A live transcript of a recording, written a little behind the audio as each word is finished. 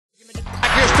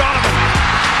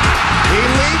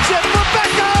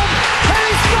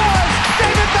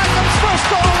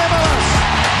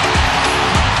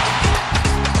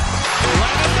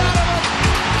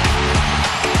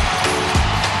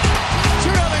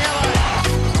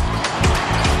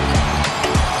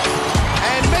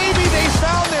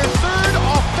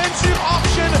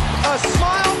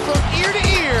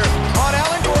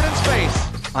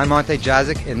I'm Ante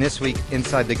Jazik, and this week,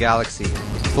 Inside the Galaxy.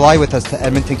 Fly with us to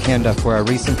Edmonton, Canada for our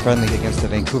recent friendly against the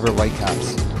Vancouver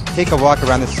Whitecaps. Take a walk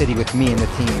around the city with me and the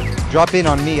team. Drop in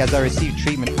on me as I receive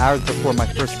treatment hours before my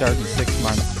first start in 6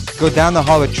 months. Go down the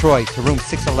hall with Troy to room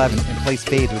 611 and play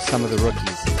spades with some of the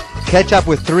rookies. Catch up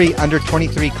with 3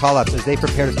 under-23 call-ups as they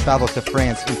prepare to travel to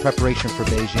France in preparation for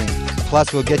Beijing.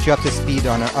 Plus, we'll get you up to speed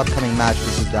on our upcoming match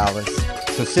versus Dallas.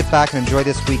 So sit back and enjoy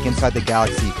this week Inside the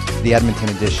Galaxy, the Edmonton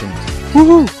edition.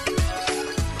 Woohoo!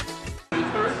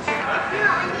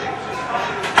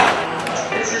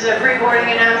 This is a pre-boarding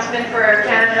announcement for our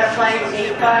Canada Flight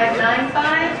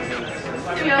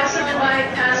 8595. We also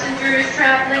invite passengers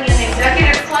traveling in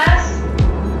executive class.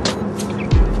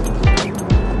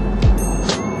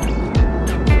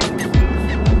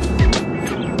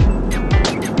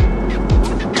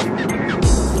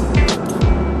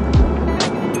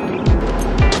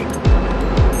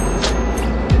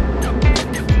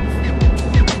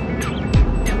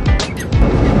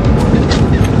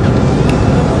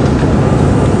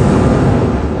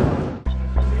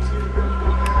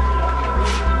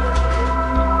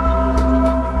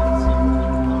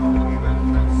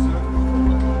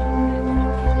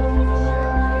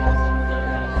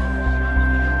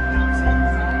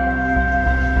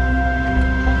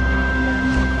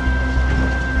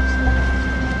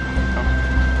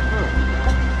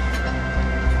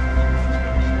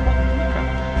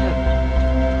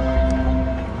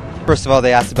 First of all,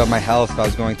 they asked about my health, if I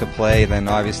was going to play, then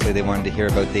obviously they wanted to hear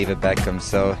about David Beckham,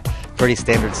 so pretty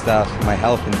standard stuff, my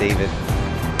health and David.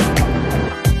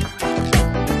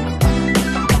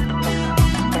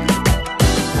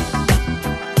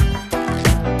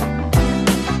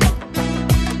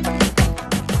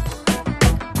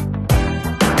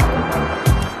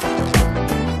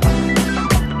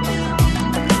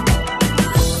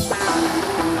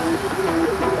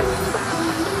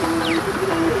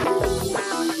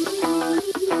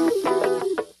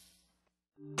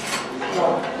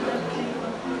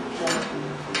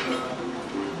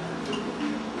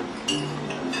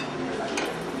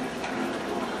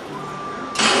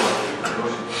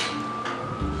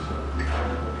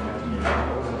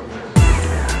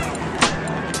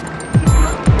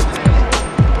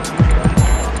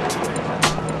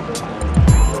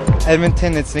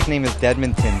 Edmonton, its nickname is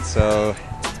Deadmonton, so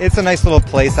it's a nice little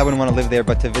place. I wouldn't want to live there,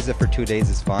 but to visit for 2 days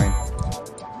is fine.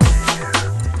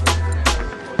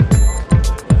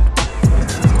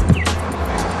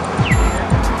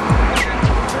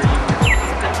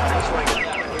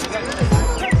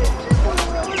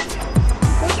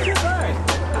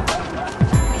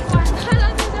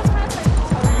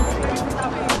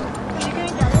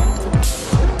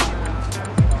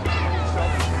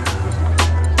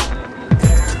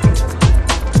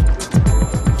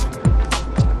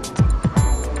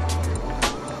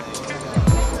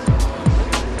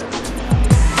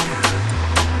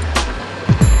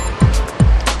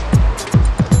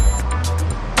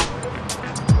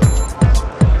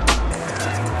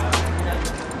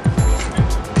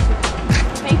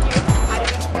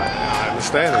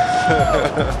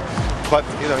 But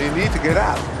you know, you need to get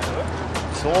out.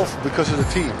 It's all because of the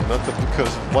team, not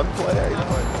because of one player. You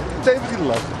know, David, you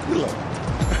love it. You love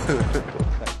it.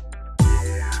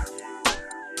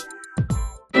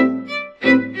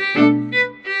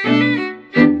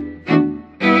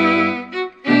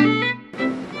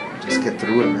 Just get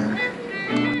through it, man.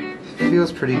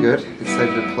 Feels pretty good.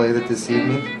 Excited to play that this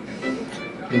evening.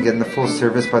 Been getting the full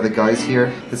service by the guys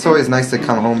here. It's always nice to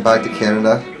come home back to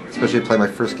Canada, especially to play my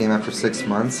first game after 6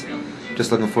 months. Just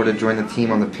looking forward to joining the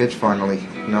team on the pitch finally,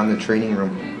 not in the training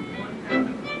room.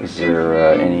 Is there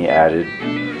any added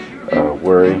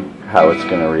worry how it's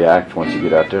going to react once you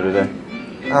get out there today?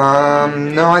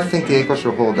 No, I think the ankle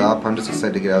should hold up. I'm just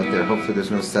excited to get out there. Hopefully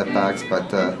there's no setbacks,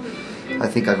 but I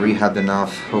think I've rehabbed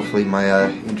enough. Hopefully my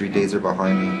injury days are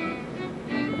behind me.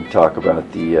 And talk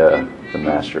about the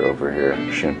master over here,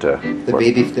 Shunta. The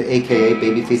AKA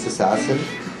Babyface Assassin.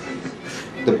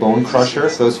 The Bone Crusher,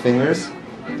 those fingers,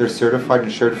 they're certified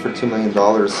insured for $2 million.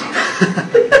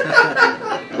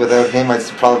 Without him, I'd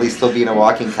probably still be in a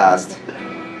walking cast.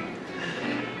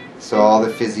 So all the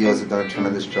physios have done a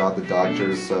tremendous job, the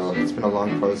doctors, so it's been a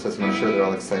long process, and I'm sure they're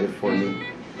all excited for me.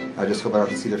 I just hope I don't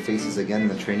have to see their faces again in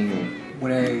the training room.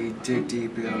 When I dig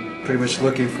deep, I'm pretty much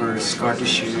looking for scar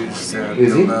tissues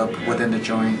build up within the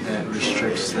joint that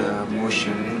restricts the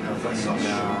motion. And,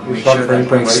 make sure that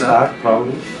breaks up.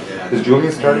 Probably. Is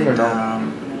Julian starting or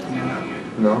no?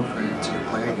 No?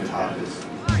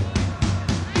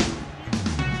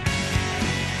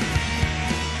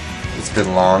 It's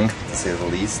been long, to say the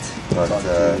least, but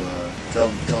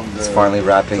It's finally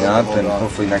wrapping up, and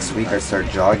hopefully next week I start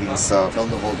jogging. So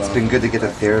it's been good to get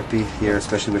the therapy here,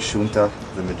 especially with Shunta,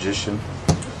 the magician.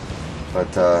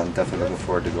 But I'm definitely looking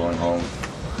forward to going home.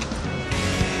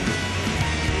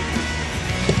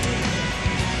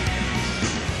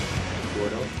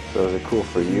 So is it cool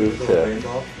for you to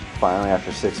finally,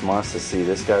 after 6 months, to see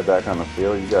this guy back on the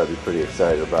field? You got to be pretty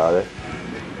excited about it.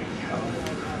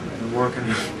 I've been working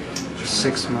for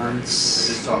 6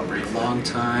 months, a long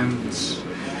time. I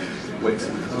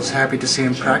was happy to see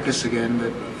him practice again,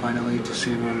 but finally to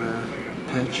see him on the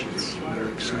pitch, it's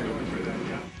very exciting.